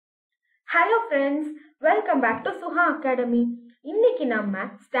Hello friends, welcome back to Suha Academy. இன்னைக்கு நம்ம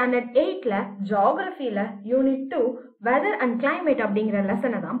standard 8ல ஜியோகிராஃபில unit 2 weather and climate அப்படிங்கிற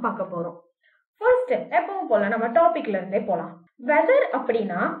லெசனை தான் பார்க்க போறோம். ஃபர்ஸ்ட் எப்பவும் போல நம்ம டாபிக்ல இருந்தே போலாம். வெதர்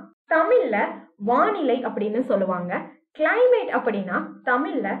அப்படின்னா தமிழ்ல வானிலை அப்படின்னு சொல்லுவாங்க. கிளைமேட் அப்படின்னா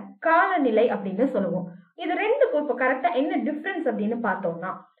தமிழ்ல காலநிலை அப்படின்னு சொல்லுவோம். இது ரெண்டுக்கும் இப்போ கரெக்டா என்ன டிஃபரன்ஸ் அப்படின்னு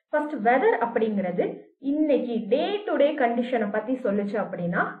பார்த்தோம்னா, ஃபர்ஸ்ட் வெதர் அப்படிங்கிறது இன்னைக்கு டே டு டே கண்டிஷனை பத்தி சொல்லுச்சு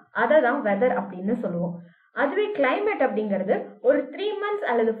அப்படின்னா அதை தான் வெதர் அப்படின்னு சொல்லுவோம். அதுவே கிளைமேட் அப்படிங்கிறது ஒரு 3 months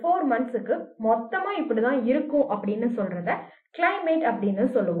அல்லது 4 monthsக்கு மொத்தமா இப்படிதான் இருக்கும் அப்படின்னு சொல்றத கிளைமேட் அப்படின்னு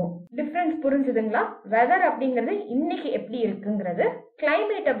சொல்லுவோம். டிஃபரன்ஸ் புரிஞ்சுதுங்களா? வெதர் அப்படிங்கிறது இன்னைக்கு எப்படி இருக்குங்கிறது,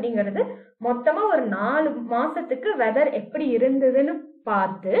 கிளைமேட் அப்படிங்கிறது மொத்தமா ஒரு 4 மாசத்துக்கு வெதர் எப்படி இருந்ததுன்னு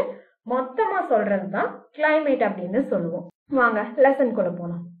பார்த்து மொத்தமா சொல்றதுதான் கிளைமேட் அப்படின்னு சொல்லுவோம். வாங்க லெசன் கூட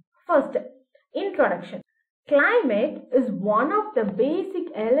போலாம். First, introduction. Climate is one of the basic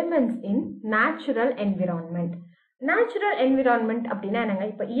elements in natural environment. Natural environment அப்படின்னா என்னங்க?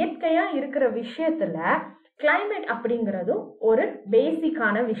 இப்ப இயற்கையா இருக்கிற விஷயத்துல climate அப்படிங்கிறதும் ஒரு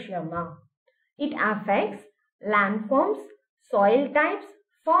பேசிக்கான விஷயம் தான். It affects landforms, soil types,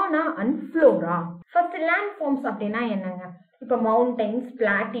 fauna and flora. First, landforms அப்படின்னா என்னங்க? இப்ப மவுண்டன்ஸ்,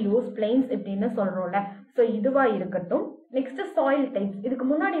 பிளாட்டியூஸ், பிளெயின்ஸ் இப்படின்னு சொல்றோம்ல, ஸோ இதுவா இருக்கட்டும். Next soil types. இதுக்கு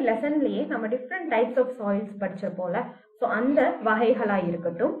முன்னாடி லெசன்லயே நம்ம different types of soils படிச்சிருப்போம்ல, so அந்த வகைகளா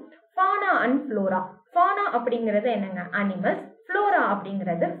இருக்கட்டும். Fauna and Flora. ஃபானா அப்படிங்கிறது என்னங்க? அனிமல்ஸ். ஃப்ளோரா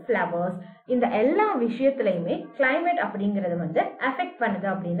அப்படிங்கிறது ஃப்ளவர்ஸ். இந்த எல்லா விஷயத்திலையுமே கிளைமேட் அப்படிங்கிறது வந்து அஃபெக்ட் பண்ணுது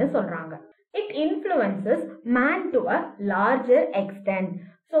அப்படின்னு சொல்றாங்க. It influences man to a larger extend.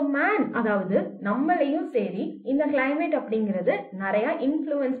 So man, அதாவது நம்மளையும் சரி இந்த கிளைமேட் அப்படிங்கிறது நிறைய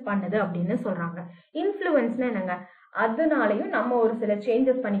இன்ஃப்ளூயன்ஸ் பண்ணுது அப்படின்னு சொல்றாங்க. இன்ஃப்ளூயன்ஸ்னா என்னங்க? அதனாலையும் நம்ம ஒரு சில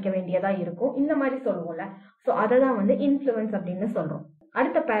சேஞ்சஸ் பண்ணிக்க வேண்டியதா இருக்கும், இந்த மாதிரி சொல்லுவோம்ல, ஸோ அதை தான் வந்து இன்ஃப்ளூயன்ஸ் அப்படின்னு சொல்றோம்.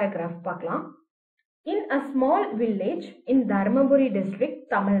 அடுத்த பேராகிராஃப் பார்க்கலாம். In a small village in Dharmaburi district,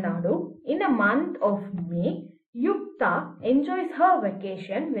 Tamil Nadu, in a month of May, Yukta enjoys her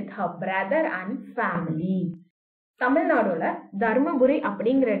vacation with her brother and family. தமிழ்நாடுல தர்மபுரி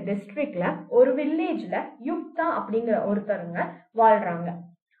அப்படிங்கிற டிஸ்ட்ரிக்ட்ல ஒரு வில்லேஜ்ல யுக்தா அப்படிங்கிற ஒருத்தருங்க வாழ்றாங்க.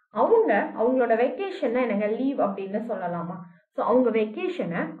 அவங்களோட வெக்கேஷன் என்னங்க? லீவ் அப்படின்னு சொல்லலாமா? ஸோ அவங்க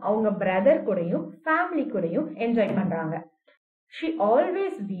வெக்கேஷனை அவங்க பிரதர் கூடயும் ஃபேமிலி கூடயும் என்ஜாய் பண்றாங்க. She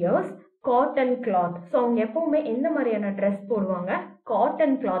always wears cotton cloth. So அவங்க எப்பவுமே எந்த மாதிரியான ட்ரெஸ் போடுவாங்க?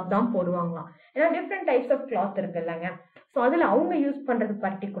 காட்டன் கிளாத் தான் போடுவாங்களாம். ஏன்னா டிஃப்ரெண்ட் டைப்ஸ் ஆஃப் கிளாத் இருக்கு இல்லைங்க, ஸோ அதுல அவங்க யூஸ் பண்றது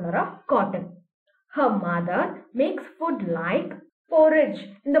பர்டிகுலரா cotton. Her mother makes food like porridge.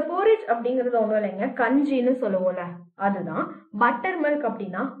 இந்த porridge அப்படிங்கிறது ஒன்றும் இல்லைங்க, கஞ்சின்னு சொல்லுவோம்ல, அதுதான். பட்டர் மில்க்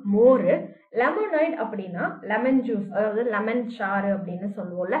அப்படின்னா மோர், லெமனைட் அப்படின்னா லெமன் ஜூஸ், அதாவது லெமன் சாறு அப்படின்னு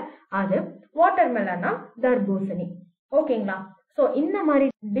சொல்லுவோம்ல அது, வாட்டர் மெலனா தர்பூசணி. ஓகேங்களா? ஸோ இந்த மாதிரி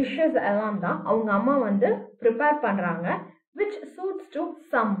டிஷ்ஷஸ் எல்லாம் தான் அவங்க அம்மா வந்து ப்ரிப்பேர் பண்றாங்க. which suits to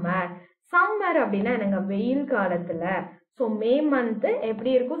summer. Summer அப்படின்னா எனக்கு வெயில் காலத்துல. ஸோ மே மந்த்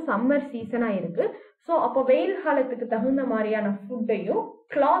எப்படி இருக்கும்? சம்மர் சீசனா இருக்கு. ஸோ அப்போ வெயில் காலத்துக்கு தகுந்த மாதிரியான ஃபுட்டையும்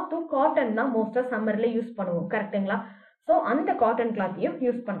கிளாத்தும் காட்டன் தான் மோஸ்டா சம்மர்ல யூஸ் பண்ணுவோம், கரெக்டுங்களா? ஸோ அந்த காட்டன் கிளாத்தையும்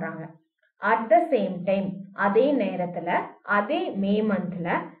யூஸ் பண்றாங்க. அட் த சேம் டைம், அதே நேரத்துல அதே மே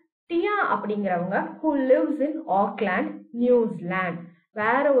மந்த்ல டியா அப்படிங்கிறவங்க who lives in Auckland, New Zealand,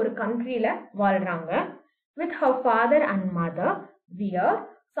 வேற ஒரு கண்ட்ரில வாழ்றாங்க. with her father and mother wear.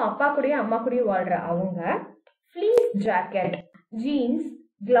 So அப்பா கூடயும் அம்மா கூடயும் வாழ்ற அவங்க ஃப்ளீஸ் ஜாக்கெட், ஜீன்ஸ்,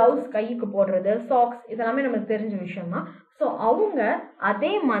 கிளவுஸ், கைக்கு போடுறது, சாக்ஸ், இதெல்லாமே நமக்கு தெரிஞ்ச விஷயம் தான். ஸோ அவங்க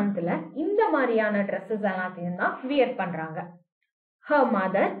அதே மந்த்ல இந்த மாதிரியான ட்ரெஸ்ஸஸ் எல்லாத்தையும் தான் வியர் பண்றாங்க. her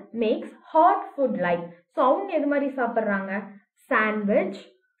mother makes hot food like. So அவங்க எது மாதிரி சாப்பிட்றாங்க? Sandwich,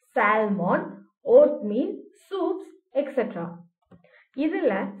 Salmon, oatmeal, soups etcetera.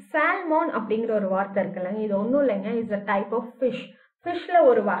 இதுல சால்மோன் அப்படிங்கிற ஒரு வார்த்தை இருக்குல்ல, இது ஒன்றும் இல்லைங்க, it's a type of fish. ஃபிஷ்ல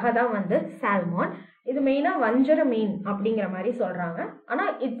ஒரு வகை தான் வந்து சால்மோன். இது மெயினா வஞ்சர மீன் அப்படிங்கிற மாதிரி சொல்றாங்க, ஆனா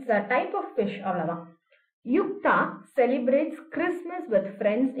it's a type of fish, அவ்வளவுதான். Yukta celebrates Christmas with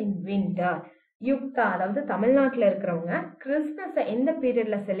friends in winter. Yukta, அதாவது தமிழ்நாட்டில் இருக்கிறவங்க கிறிஸ்மஸை எந்த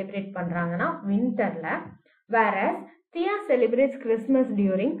பீரியட்ல செலிப்ரேட் பண்றாங்கன்னா வின்டர்ல. வேரஸ் தியா செலிப்ரேட்ஸ் கிறிஸ்மஸ்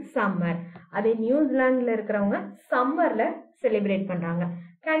டியூரிங் சம்மர். அதே நியூசிலாந்துல இருக்கிறவங்க சம்மர்ல செலிப்ரேட் பண்றாங்க.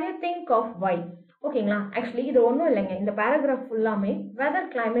 கேன் யூ திங்க் ஆஃப் வை? ஓகேங்களா? ஆக்சுவலி இது ஒன்றும் இல்லைங்க, இந்த பேராகிராஃப் ஃபுல்லாமே வெதர்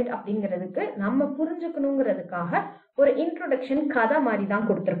கிளைமேட் அப்படிங்கிறதுக்கு நம்ம புரிஞ்சுக்கணுங்கிறதுக்காக ஒரு இன்ட்ரோடக்ஷன் கதை மாதிரி தான்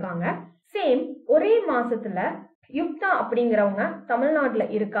கொடுத்துருக்காங்க. சேம் ஒரே மாசத்துல யுக்தா அப்படிங்கிறவங்க தமிழ்நாட்டுல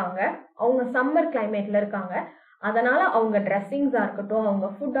இருக்காங்க, அவங்க சம்மர் கிளைமேட்ல இருக்காங்க. அதனால அவங்க ட்ரெஸ்ஸிங்ஸா இருக்கட்டும், அவங்க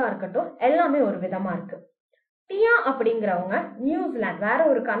ஃபுட்டா இருக்கட்டும், எல்லாமே ஒரு விதமா இருக்கு. டியா அப்படிங்கிறவங்க நியூசிலாந்து வேற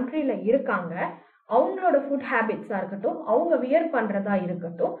ஒரு கண்ட்ரில இருக்காங்க, அவங்களோட ஃபுட் ஹேபிட்ஸா இருக்கட்டும், அவங்க வியர் பண்றதா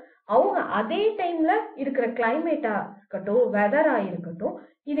இருக்கட்டும், அவங்க அதே டைம்ல இருக்கிற கிளைமேட்டா இருக்கட்டும், வெதரா இருக்கட்டும்,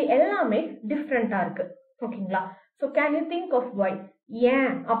 இது எல்லாமே டிஃப்ரெண்டா இருக்கு. ஓகேங்களா? So can you think of வை?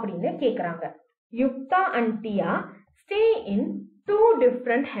 ஏன் அப்படின்னு கேக்குறாங்க. Yukta and Diya stay in 2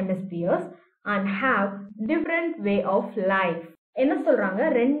 different hemispheres and have different way of life. என்ன சொல்றாங்க?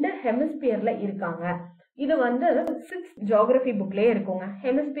 2 ஹெமிஸ்பியர்ல இருக்காங்க. இது வந்து 6th ஜியோகிராஃபி புக்லயே இருக்குங்க.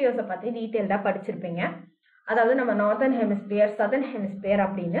 ஹெமிஸ்பியர்ஸை பத்தி டீடைல்டா படிச்சிருப்பீங்க. அதாவது நம்ம நார்தர்ன் ஹெமிஸ்பியர், சதர்ன் ஹெமிஸ்பியர்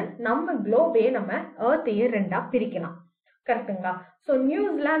அப்படின்னு நம்ம குளோபே நம்ம எர்த்தையே 2ஆ பிரிக்கலாம். கரெக்டுங்களா? ஸோ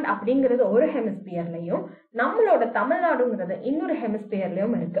நியூசிலாந்து அப்படிங்கிறது ஒரு ஹெமிஸ்பியர்லயும், நம்மளோட தமிழ்நாடுங்கிறது இன்னொரு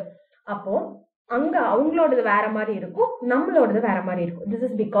ஹெமிஸ்பியர்லயும் இருக்கு. அப்போ அங்க அவங்களோடது வேற மாதிரி இருக்கும், நம்மளோடது வேற மாதிரி இருக்கும். திஸ்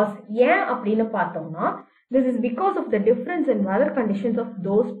இஸ் பிகாஸ், ஏன் அப்படின்னு பார்த்தோம்னா, this is because of the difference in weather conditions of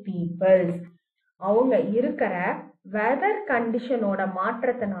those peoples. அவங்க இருக்கிற வெதர் கண்டிஷனோட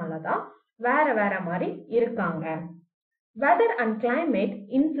மாற்றத்தினாலதான் வேற வேற மாதிரி இருக்காங்க. Weather and climate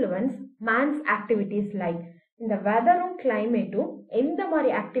influence mens activities like. இந்த வெதரும் கிளைமேட்டும் எந்த மாதிரி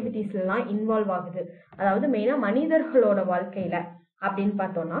ஆக்டிவிட்டிஸ்லாம் இன்வால்வ் ஆகுது, அதாவது மெயினா மனிதர்களோட வாழ்க்கையில அப்படின்னு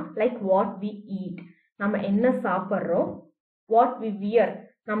பார்த்தோம்னா, லைக் வாட் வி ஈட், நம்ம என்ன சாப்பிட்றோம், வாட் வி வியர்,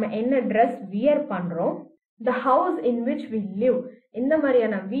 நம்ம என்ன ட்ரெஸ் வியர் பண்றோம், the house in which we live, எந்த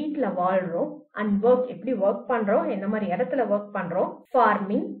மாதிரியான வீட்டுல வாழ்றோம், அண்ட் ஒர்க், எப்படி ஒர்க் பண்றோம், என்ன மாதிரி இடத்துல ஒர்க் பண்றோம்,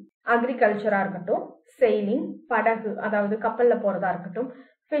 ஃபார்மிங், அக்ரிகல்ச்சரா இருக்கட்டும், செயிலிங், படகு அதாவது கப்பல்ல போறதா இருக்கட்டும்,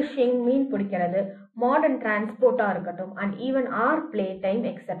 ஃபிஷிங், மீன் பிடிக்கிறது, மாடர்ன் டிரான்ஸ்போர்ட்டா இருக்கட்டும், and even our play time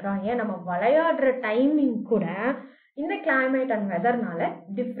etcetera. ஏன் நம்ம விளையாடுற டைமிங் கூட இந்த கிளைமேட் அண்ட் வெதர்னால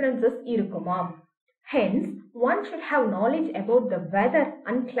டிஃபரன்சஸ் இருக்குமா? Hence one should have knowledge about the weather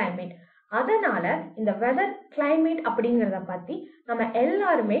and climate. அதனால இந்த வெதர் கிளைமேட் அப்படிங்கிறத பத்தி நம்ம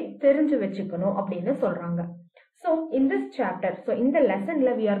எல்லாருமே தெரிஞ்சு வச்சுக்கணும் அப்படின்னு சொல்றாங்க. So in this chapter, so in the lesson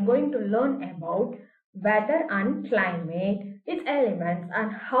we are going to learn about weather and climate, its elements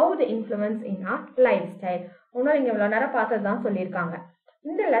and how they influence in our lifestyle. இன்னும் நீங்க இவ்வளவு நேரம் பார்த்ததுதான் சொல்லியிருக்காங்க.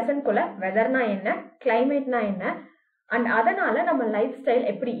 இந்த லெசன்குள்ள வெதர்னா என்ன, கிளைமேட்னா என்ன, அண்ட் அதனால நம்ம லைஃப் ஸ்டைல்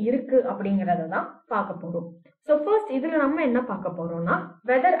எப்படி இருக்கு அப்படிங்கறத தான் பார்க்க போறோம். ஸோ ஃபர்ஸ்ட் இதுல நம்ம என்ன பார்க்க போறோம்னா,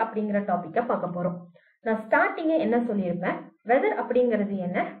 வெதர் அப்படிங்கிற டாபிக்கை பார்க்க போறோம். நான் ஸ்டார்டிங்கே என்ன சொல்லியிருப்பேன், வெதர் அப்படிங்கிறது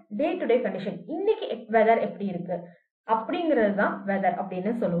என்ன, டே டு டே கண்டிஷன், இன்னைக்கு வெதர் எப்படி இருக்கு அப்படிங்கிறது தான் வெதர்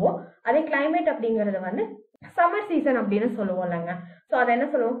அப்படின்னு சொல்லுவோம். அதே கிளைமேட் அப்படிங்கிறது வந்து சம்மர் சீசன் அப்படின்னு சொல்லுவோம் இல்லைங்க. ஸோ அதை என்ன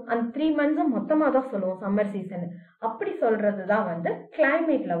சொல்லுவோம், அந்த 3 months மொத்தமா தான் சொல்லுவோம் சம்மர் சீசன். அப்படி சொல்றது தான் வந்து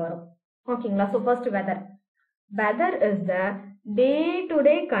கிளைமேட்ல வரும். ஓகேங்களா? So first weather. Weather is the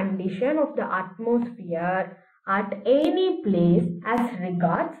day-to-day condition of the atmosphere at any place as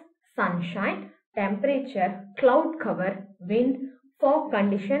regards sunshine, temperature, cloud cover, wind, fog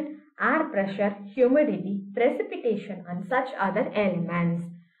condition, air pressure, humidity, precipitation and such other elements.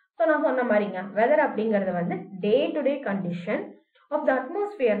 So நான் சொன்ன மாதிரிங்க, weather அப்படிங்கிறது வந்து day-to-day condition of the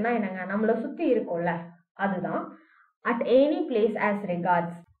atmosphere-னா என்னங்க, நம்மள சுத்தி இருக்கும்ல அதுதான். At any place as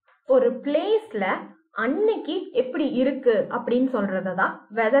regards, ஒரு பிளேஸ்ல அன்னைக்கு எப்படி இருக்கு அப்படின்னு சொல்றதான்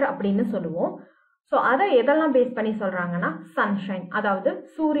வெதர் அப்படின்னு சொல்லுவோம். ஸோ அதை எதெல்லாம் பேஸ் பண்ணி சொல்றாங்கன்னா, சன்ஷைன் அதாவது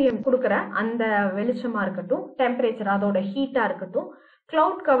சூரியன் கொடுக்குற அந்த வெளிச்சமா இருக்கட்டும், டெம்பரேச்சர் அதோட ஹீட்டா இருக்கட்டும்,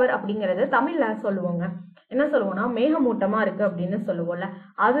 கிளவுட் கவர் அப்படிங்கறது தமிழ்ல சொல்லுவோங்க, என்ன சொல்லுவோம்னா மேகமூட்டமா இருக்கு அப்படின்னு சொல்லுவோம்ல,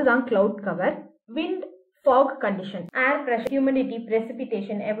 அதுதான் cloud cover. Wind, fog condition, ஏர் பிரஷர், ஹியூமிடிட்டி,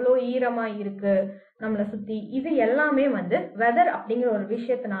 பிரசிபிடேஷன், எவ்வளோ ஈரமா இருக்கு நம்மளை சுத்தி, இது எல்லாமே வந்து வெதர் அப்படிங்கிற ஒரு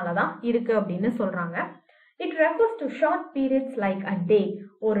விஷயத்தினாலதான் இருக்கு அப்படின்னு சொல்றாங்க. It refers to short periods like அ டே,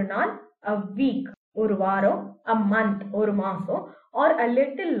 ஒரு நாள், அ வீக் ஒரு வாரம், அ மந்த் ஒரு மாசம், R a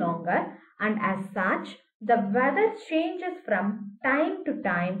little longer. And as such the weather changes from time to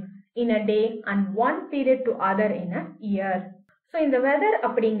time in a day and one period to other in a year. So இந்த weather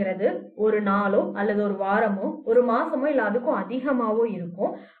அப்படிங்கிறது ஒரு நாளோ அல்லது ஒரு வாரமோ ஒரு மாசமோ இல்லை அதுக்கும் அதிகமாவோ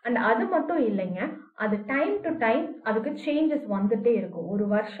இருக்கும். அண்ட் அது மட்டும் இல்லைங்க, அது டைம் டு டைம் அதுக்கு சேஞ்சஸ் வந்துட்டே இருக்கும். ஒரு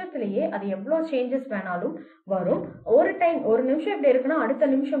வருஷத்துலயே அது எவ்வளோ சேஞ்சஸ் வேணாலும் வரும். ஒரு டைம் ஒரு நிமிஷம் எப்படி இருக்குன்னா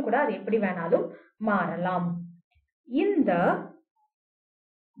அடுத்த நிமிஷம் கூட அது எப்படி வேணாலும் மாறலாம். இந்த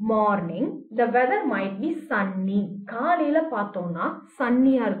morning the weather might be Sunny. காலையில பார்த்தோம்னா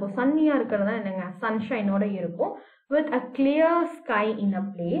சன்னியா இருக்கும். சன்னியா இருக்கிறதா என்னங்க, சன்ஷைனோட இருக்கும். With a clear sky in a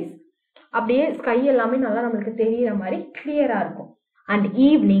place, அப்படியே ஸ்கை எல்லாமே நல்லா நம்மளுக்கு தெரியற மாதிரி கிளியரா இருக்கும். அண்ட்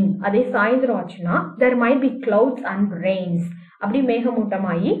ஈவினிங் அதே சாயந்தரம் ஆச்சுன்னா there might be clouds and rains, அப்படி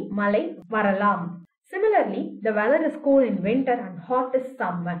மேகமூட்டமாயி மழை வரலாம். Similarly, the weather is cool in winter and hot is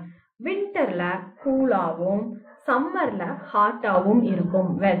summer. விண்டர்ல கூலாவும் சம்மர்ல ஹாட்டாவும் இருக்கும்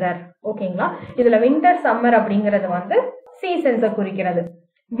வெதர். ஓகேங்களா? இதுல விண்டர் சம்மர் அப்படிங்கிறது வந்து சீசன்ஸை குறிக்கிறது.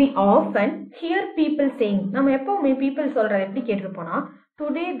 We often hear people saying, நம்ம எப்பவுமே people சொல்றது எப்படி கேட்டிருப்போம்னா,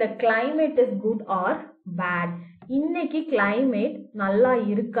 today the climate is good or bad. இன்னைக்கு climate நல்லா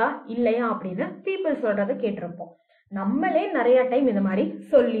இருக்கா இல்லையா அப்படின்னு people சொல்றத கேட்டிருப்போம். நம்மளே நிறைய டைம் இந்த மாதிரி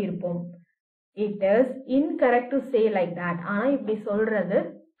சொல்லி இருப்போம். It is incorrect to say like that. ஆனா இப்படி சொல்றது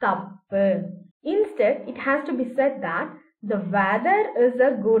தப்பு. Instead, it has to be said that the weather is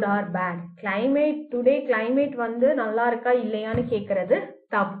a good or bad. Today climate வந்து நல்லா இருக்கா இல்லையான்னு கேக்குறது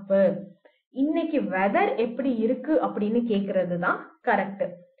தப்பு. இன்னைக்கு weather எப்படி இருக்கு அப்படின்னு கேக்குறது தான் correct.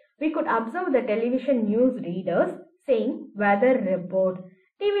 We could observe the television news readers saying weather report.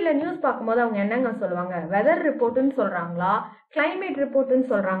 டிவில நியூஸ் பார்க்கும்போது அவங்க என்னங்க சொல்லுவாங்க? வெதர் ரிப்போர்ட்னு சொல்றாங்களா, கிளைமேட் ரிப்போர்ட்னு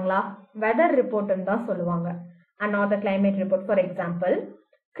சொல்றாங்களா? வெதர் ரிப்போர்ட்னு தான் சொல்லுவாங்க. And not the climate report. For example,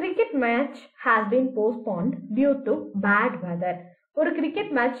 cricket match has been postponed due to bad weather. ஒரு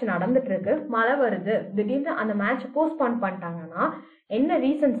கிரிக்கெட் மேட்ச் நடந்துட்டு இருக்கு, மழை வருது, திடீர்னு அந்த மேட்ச் போஸ்ட்போன் பண்ணிட்டாங்கன்னா என்ன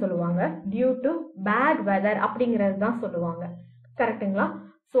ரீசன் சொல்லுவாங்க? டியூ டு பேட் வெதர் அப்படிங்கிறது தான் சொல்லுவாங்க. கரெக்டுங்களா?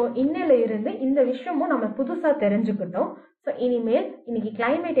 ஸோ இன்னில இருந்து இந்த விஷயமும் நம்ம புதுசா தெரிஞ்சுக்கிட்டோம். ஸோ இனிமேல் இன்னைக்கு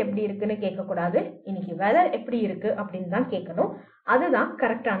கிளைமேட் எப்படி இருக்குன்னு கேட்கக்கூடாது, இன்னைக்கு வெதர் எப்படி இருக்கு அப்படின்னு தான் கேட்கணும். அதுதான்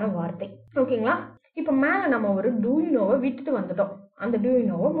கரெக்டான வார்த்தை. ஓகேங்களா? இப்போ மேல நம்ம ஒரு டூ யூ நோவை விட்டுட்டு வந்துட்டோம். அந்த டூ யூ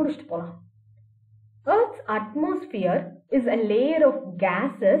நோவை முடிச்சுட்டு போகலாம். Earth's atmosphere is a layer of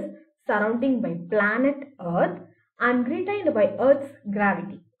gases surrounding by planet Earth and retained by Earth's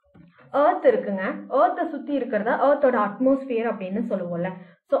gravity. Earth இருக்குங்க, Earth சுத்தி இருக்கிறதா Earthோட அட்மாஸ்பியர் அப்படின்னு சொல்லுவோம்ல.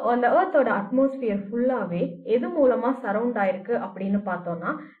 ஸோ அந்த Earthோட அட்மாஸ்பியர் ஃபுல்லாவே எது மூலமா சரௌண்ட் ஆயிருக்கு அப்படின்னு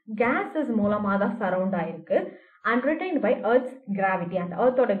பார்த்தோம்னா கேஸஸ் மூலமா தான் சரௌண்ட் ஆயிருக்கு. And retained by Earth's gravity. அந்த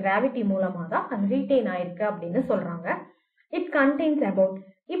Earthோட கிராவிட்டி மூலமா தான் அது ரீட்டைன் ஆயிருக்கு அப்படின்னு சொல்றாங்க. இட் கண்டெய்ன்ஸ் அபவுட்,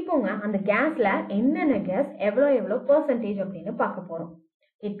 இப்போங்க அந்த கேஸ்ல என்னென்ன கேஸ் எவ்வளோ பெர்சன்டேஜ் அப்படின்னு பார்க்க போறோம்.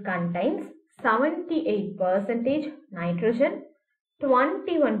 It contains 78% nitrogen,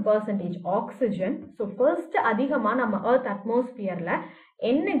 21% oxygen. So first அதிகமா நம்ம எர்த் அட்மாஸ்பியர்ல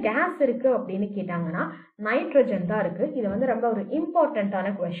என்ன கேஸ் இருக்கு அப்படின்னு கேட்டாங்கன்னா நைட்ரஜன் தான் இருக்கு. இது வந்து ரொம்ப ஒரு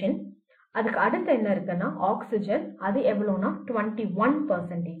இம்பார்ட்டன்டான கொஸ்டின். அதுக்கு அடுத்து என்ன இருக்குன்னா ஆக்சிஜன், அது எவ்வளோனா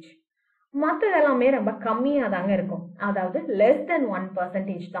 21%. மற்றது எல்லாமே ரொம்ப கம்மியா தாங்க இருக்கும், அதாவது லெஸ் தென்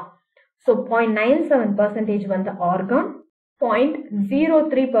 1% தான். ஸோ 0.97% வந்து ஆர்கான்,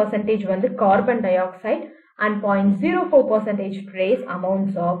 0.03% வந்து carbon di oxide and 0.04% trace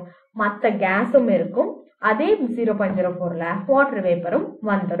amounts of மற்ற கேஸும் இருக்கும். அதே 0.04ல வாட்டர் வேப்பரும்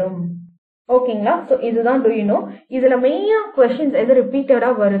வந்துடும். ஓகேங்களா? ஸோ இதுதான் டூ யூ நோ. இதுல மெயினா கொஸ்டின்ஸ் எது ரிப்பீட்டடா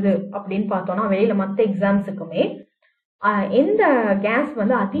வருது அப்படின்னு பார்த்தோம்னா வெளியில மற்ற எக்ஸாம்ஸுக்குமே எந்த கேஸ்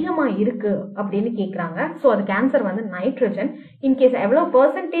வந்து அதிகமா இருக்கு அப்படின்னு கேட்கறாங்க. ஸோ அதுக்கு ஆன்சர் வந்து நைட்ரஜன். இன்கேஸ் எவ்வளவு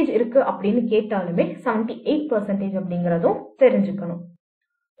பெர்சன்டேஜ் இருக்கு அப்படின்னு கேட்டாலுமே 78% அப்படிங்கிறதும் தெரிஞ்சுக்கணும்.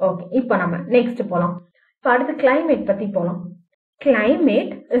 ஓகே, இப்போ நம்ம நெக்ஸ்ட் போலாம். இப்போ அடுத்து கிளைமேட் பத்தி போலாம்.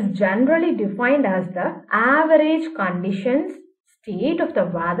 Climate is generally defined as the average conditions state of the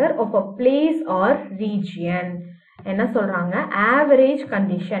weather of a place or region. என்ன சொல்றாங்க? Average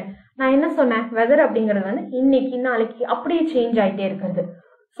condition. நான் என்ன சொன்னேன்? வெதர் அப்படிங்கிறது வந்து இன்னைக்கு நாளைக்கு அப்படியே சேஞ்ச் ஆயிட்டே இருக்கிறது.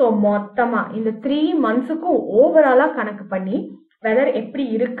 ஸோ மொத்தமா இந்த 3 monthsக்கும் ஓவராலா கணக்கு பண்ணி வெதர் எப்படி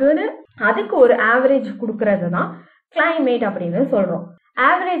இருக்குன்னு அதுக்கு ஒரு ஆவரேஜ் கொடுக்கறது தான் கிளைமேட் அப்படின்னு சொல்றோம்.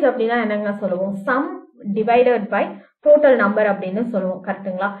 ஆவரேஜ் அப்படின்னா என்னங்க சொல்லுவோம்? Some divided by total number அப்படின்னு சொல்லுவோம்.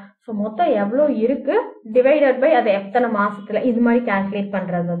 கரெக்டுங்களா? ஸோ மொத்தம் எவ்வளோ இருக்கு டிவைடட் பை அதை எத்தனை மாசத்துல இது மாதிரி கால்குலேட்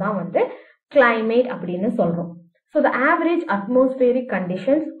பண்றது தான் வந்து கிளைமேட் அப்படின்னு சொல்றோம். So the average atmospheric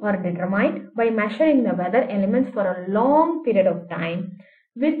conditions are determined by measuring the weather elements for a long period of time,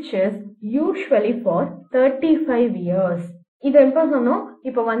 which is usually for 35 years. இது எப்போ சொன்னோம்?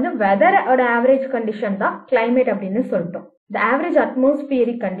 இப்போ வந்து வெதரோட ஆவரேஜ் கண்டிஷன் தான் கிளைமேட் அப்படின்னு சொல்லிட்டோம். The average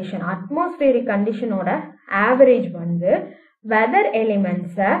atmospheric conditionோட ஆவரேஜ் வந்து வெதர்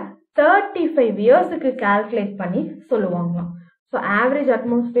எலிமெண்ட்ஸை 35 இயர்ஸுக்கு கால்குலேட் பண்ணி சொல்லுவாங்களாம். ஸோ ஆவரேஜ்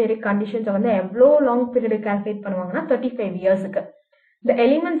அட்மாஸ்பியரிக் கண்டிஷன்ஸை வந்து எவ்வளோ லாங் பீரியட் கால்குலேட் பண்ணுவாங்கன்னா 35 இயர்ஸுக்கு. த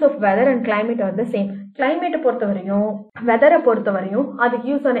elements of weather and climate R the same. கிளைமேட்டை பொறுத்தவரையும் வெதரை பொறுத்தவரையும் அதுக்கு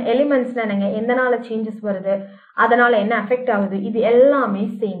யூஸ் ஆன எலிமெண்ட்ஸ்ல என்னங்க, எந்தனால சேஞ்சஸ் வருது, அதனால என்ன அஃபெக்ட் ஆகுது, இது எல்லாமே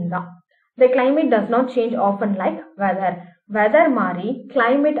சேம் தான். The climate does not change often like whether. Weather மாதிரி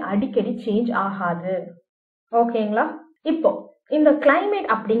கிளைமேட் அடிக்கடி சேஞ்ச் ஆகாது. ஓகேங்களா? இப்போ இந்த கிளைமேட்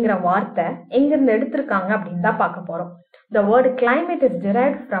அப்படிங்கிற வார்த்தை எங்கிருந்து எடுத்திருக்காங்க அப்படின்னு தான் பார்க்க போறோம். The word climate is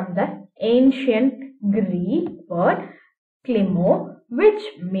derived from the ancient Greek word klimo, which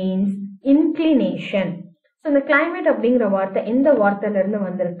means inclination. So இந்த climate அப்படிங்கிற வார்த்தை எந்த வார்த்தையில இருந்து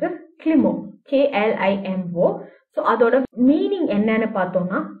வந்திருக்கு? klimo, K-L-I-M-O. So அதோட மீனிங் என்னன்னு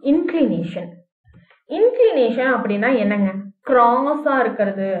பார்த்தோம்னா inclination. inclination அப்படின்னா என்னங்க? கிராஸா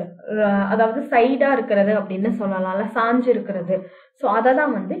இருக்கிறது, அதாவது சைடா இருக்கிறது அப்படின்னு சொல்லலாம், சாஞ்சு இருக்கிறது. ஸோ அதை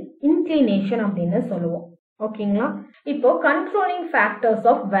தான் வந்து இன்க்ளினேஷன் அப்படின்னு சொல்லுவோம். ஓகேங்களா? இப்போ controlling factors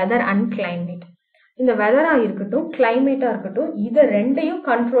of weather and climate. இந்த வெதரா இருக்கட்டும் கிளைமேட்டா இருக்கட்டும் இது ரெண்டையும்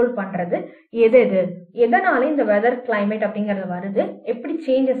கண்ட்ரோல் பண்றது எதனால இந்த வெதர் கிளைமேட் அப்படிங்கறது வருது, எப்படி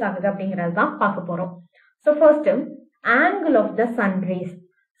சேஞ்சஸ் ஆகுது அப்படிங்கறது தான் பார்க்க போறோம். So first angle of the Sun race.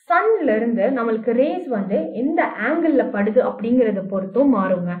 சன்ல இருந்து நம்மளுக்கு ரேஸ் வந்து எந்த ஆங்கிள் படுது அப்படிங்கறத பொறுத்தும்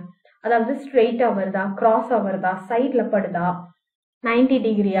மாறுங்க. அதாவது ஸ்ட்ரெயிட்டா வருதா, கிராஸா வருதா, சைட்ல படுதா, 90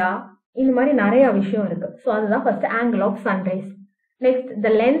 டிகிரியா, இந்த மாதிரி நிறைய விஷயம் இருக்கு. ஸோ அதுதான் first angle of Sun race. Next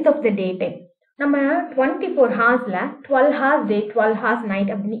the length of the day time. நம்ம 24 ஹார்ஸ்ல 12 ஹார்ஸ் டே 12 ஹார்ஸ்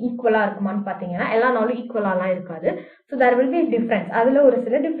நைட் அப்படின்னு ஈக்குவலா இருக்குமான்னு பாத்தீங்கன்னா எல்லா நாளும் ஈக்குவலாலாம் இருக்காது. So there will be difference. அதுல ஒரு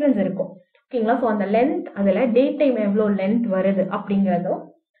சில டிஃபரன்ஸ் இருக்கும். ஓகேங்களா? ஸோ அந்த லென்த், அதுல டே டைம் எவ்வளோ லென்த் வருது அப்படிங்கிறதும்,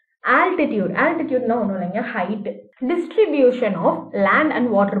 ஆல்டிடியூட்னா ஒன்றும் இல்லைங்க, height. Distribution of land and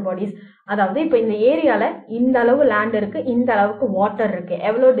water bodies. அதாவது இப்போ இந்த ஏரியால இந்த அளவு லேண்ட் இருக்கு, இந்த அளவுக்கு வாட்டர் இருக்கு,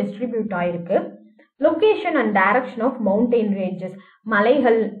 எவ்வளோ டிஸ்ட்ரிபியூட் ஆயிருக்கு. Location and direction of mountain ranges.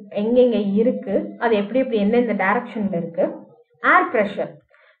 மலைகள் எங்கெங்க இருக்கு, அது எப்படி எந்தெந்த டைரக்ஷன்ல இருக்கு. ஏர் ப்ரெஷர்.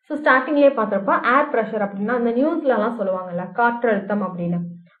 ஸோ ஸ்டார்டிங்லேயே பார்த்துருப்போம் ஏர் ப்ரெஷர் அப்படின்னா அந்த நியூஸ்ல எல்லாம் சொல்லுவாங்கல்ல காற்றழுத்தம் அப்படின்னு,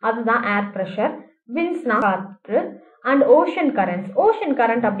 அதுதான் ஏர் ப்ரெஷர். விண்ட்ஸ்னா காற்று. And ocean currents. Ocean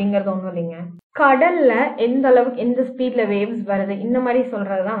current அப்படிங்கிறது ஒன்றும் இல்லைங்க, கடல்ல எந்த அளவுக்கு எந்த ஸ்பீட்ல வேவ்ஸ் வருது இந்த மாதிரி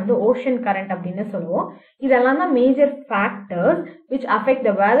சொல்றதுதான் வந்து ஓஷன் கரண்ட் அப்படின்னு சொல்லுவோம். இதெல்லாம் தான் major factors which affect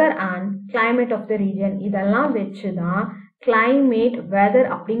the weather and climate of the region. இதெல்லாம் வச்சுதான் கிளைமேட் வெதர்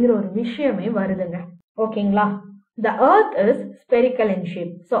அப்படிங்கிற ஒரு விஷயமே வருதுங்க. ஓகேங்களா? The earth is spherical in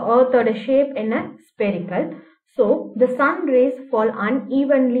shape. So earth ஓட ஷேப் என்ன, spherical. So the sun rays fall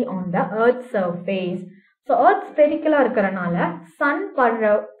unevenly on the earth's surface. So earth spherical இருக்கறனால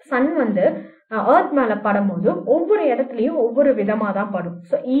sun வந்து earth மேல படும்போது ஒவ்வொரு இடத்துலயும் ஒவ்வொரு விதமா தான் படும்.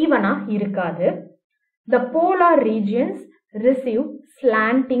 So ஈவனா இருக்காது. The polar regions receive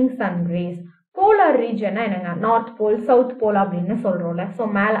slanting sun rays. Polar ரீஜன்னா என்னங்க, நார்த் போல் சவுத் போல் அப்படின்னு சொல்றோம்ல. ஸோ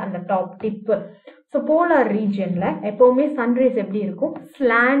மேல அந்த டாப் டிப்பு. ஸோ போலார் ரீஜன்ல எப்பவுமே சன்ரைஸ் எப்படி இருக்கும்,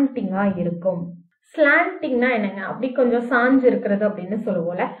 ஸ்லாண்டிங்கா இருக்கும். ஸ்லாண்டிங்னா என்னங்க, அப்படி கொஞ்சம் சாஞ்சு இருக்கிறது அப்படின்னு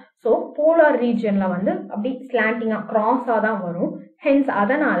சொல்லுவோம்ல. ஸோ போலார் ரீஜன்ல வந்து அப்படி ஸ்லாண்டிங்கா கிராஸா தான் வரும். ஹென்ஸ்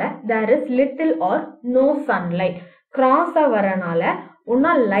அதனால there is little R no sunlight. கிராஸா வரனால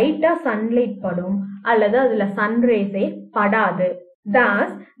ஒன்னா லைட்டா சன்லைட் படும் அல்லது அதுல சன்ரைஸே படாது. Thus,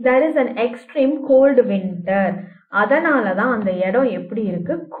 there is an extreme cold winter. அதனாலதான் அந்த இடம் எப்படி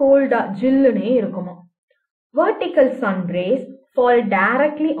இருக்கு, கோல்டா ஜில்லுனே இருக்குமா. Vertical sun rays fall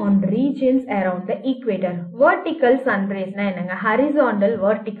directly on regions around the equator. Vertical sun raysனா என்னங்க, horizontal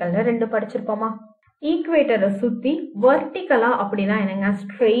vertical ரெண்டு படிச்சிருப்போமா. ஈக்குவேட்டரை சுத்தி வெர்டிகலா அப்படின்னா என்னங்க,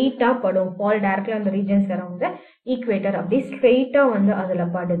 ஸ்ட்ரெயிட்டா படும். fall directly on the regions around the equator. அப்படி ஸ்ட்ரெயிட்டா வந்து அதுல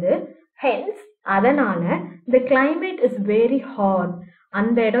படுது. Hence அதனால the climate is very hot.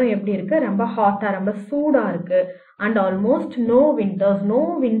 அந்த இடம் எப்படி இருக்கு, ரொம்ப ஹாட்டா ரொம்ப சூடா இருக்கு. and almost no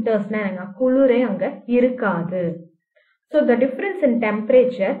wintersனா என்னங்க, குளிரே அங்க இருக்காது. so the difference in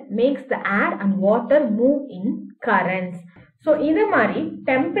temperature makes the air and water move in currents. so இது மாதிரி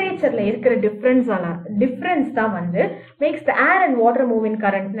டெம்பரேச்சர்ல இருக்கிற டிஃபரன்ஸ் தான் வந்து makes the air and water move in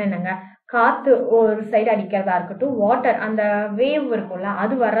currents. என்னங்க, காத்து ஒரு சைடு அடிக்கிறதா இருக்கட்டும், வாட்டர் அந்த வேவ் இருக்கும்ல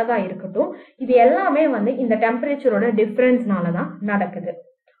அது வர்றதா இருக்கட்டும், இது எல்லாமே வந்து இந்த டெம்பரேச்சரோட டிஃபரன்ஸ்னால தான் நடக்குது.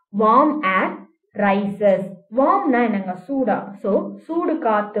 வார்ம் ஏர் ரைசஸ். வார்ம்னா என்னங்க, சூடா. ஸோ சூடு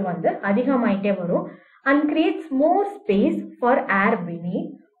காத்து வந்து அதிகமாயிட்டே வரும். And creates more space for air beneath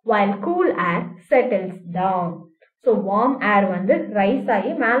while cool air settles down. So warm ஏர் வந்து ரைஸ் ஆகி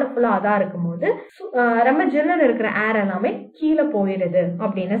மேலே ஃபுல்லாக அதான் இருக்கும்போது ரொம்ப ஜில்லுன்னு இருக்கிற ஏர் எல்லாமே கீழே போயிடுது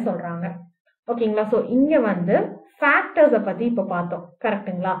அப்படின்னு சொல்றாங்க. ஓகேங்களா? ஸோ இங்க வந்து ஃபேக்டர்ஸை பத்தி இப்போ பார்த்தோம்,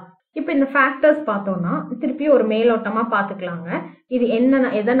 கரெக்டுங்களா? இப்போ இந்த ஃபேக்டர்ஸ் பார்த்தோம்னா திருப்பி ஒரு மேலோட்டமா பார்த்துக்கலாங்க. இது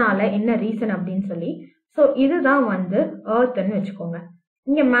எதனால என்ன ரீசன் அப்படின்னு சொல்லி. ஸோ இதுதான் வந்து எர்த்ன்னு வச்சுக்கோங்க.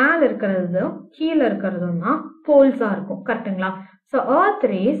 இங்க மேல இருக்கிறதும் கீழே இருக்கிறதும் தான் போல்ஸா இருக்கும், கரெக்டுங்களா? ஸோ எர்த்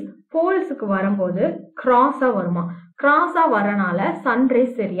ரேஸ் போல்ஸுக்கு வரும்போது கிராஸா வருமா. கிராஸா வரனால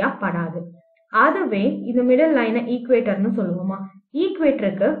சன்ரைஸ் சரியா படாது. அதுவே இது மிடில் லைனை ஈக்குவேட்டர்னு சொல்லுவோமா.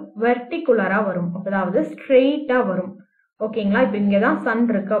 ஈக்குவேட்டருக்கு வெர்டிகுலரா வரும், அதாவது ஸ்ட்ரெயிட்டா வரும். ஓகேங்களா? இப்ப இங்கதான் சன்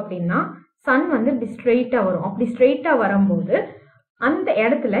இருக்கு அப்படின்னா சன் வந்து இப்படி ஸ்ட்ரெயிட்டா வரும். அப்படி ஸ்ட்ரெயிட்டா வரும்போது அந்த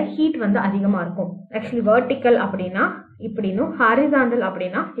இடத்துல ஹீட் வந்து அதிகமா இருக்கும். ஆக்சுவலி வெர்டிக்கல் அப்படின்னா இப்படின்னும், ஹாரிசாண்டல்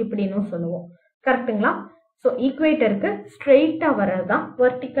அப்படின்னா இப்படின்னு சொல்லுவோம், கரெக்டுங்களா? ஸோ ஈக்குவேட்டருக்கு ஸ்ட்ரெயிட்டா வர்றதுதான்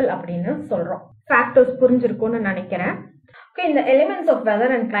வெர்டிக்கல் அப்படின்னு சொல்றோம். ஃபேக்டர்ஸ் புரிஞ்சிருக்கும்னு நினைக்கிறேன். ஓகே, இந்த elements of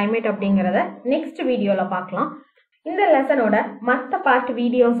weather and climate அப்படிங்கிறத நெக்ஸ்ட் வீடியோல பார்க்கலாம். இந்த லெசனோட மற்ற பார்ட்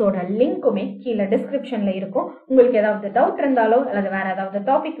வீடியோஸோட லிங்க்குமே கீழே டிஸ்கிரிப்ஷன்ல இருக்கும். உங்களுக்கு ஏதாவது டவுட் இருந்தாலோ அல்லது வேற ஏதாவது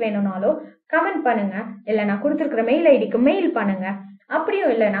டாபிக் வேணும்னாலோ கமெண்ட் பண்ணுங்க, இல்லை நான் கொடுத்துருக்கிற மெயில் ஐடிக்கு மெயில் பண்ணுங்க. அப்படியும்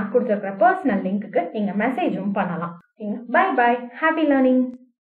இல்லைன்னா கொடுத்துருக்கிற பர்சனல் லிங்க்குக்கு நீங்க மெசேஜும் பண்ணலாம். By by, happy learning.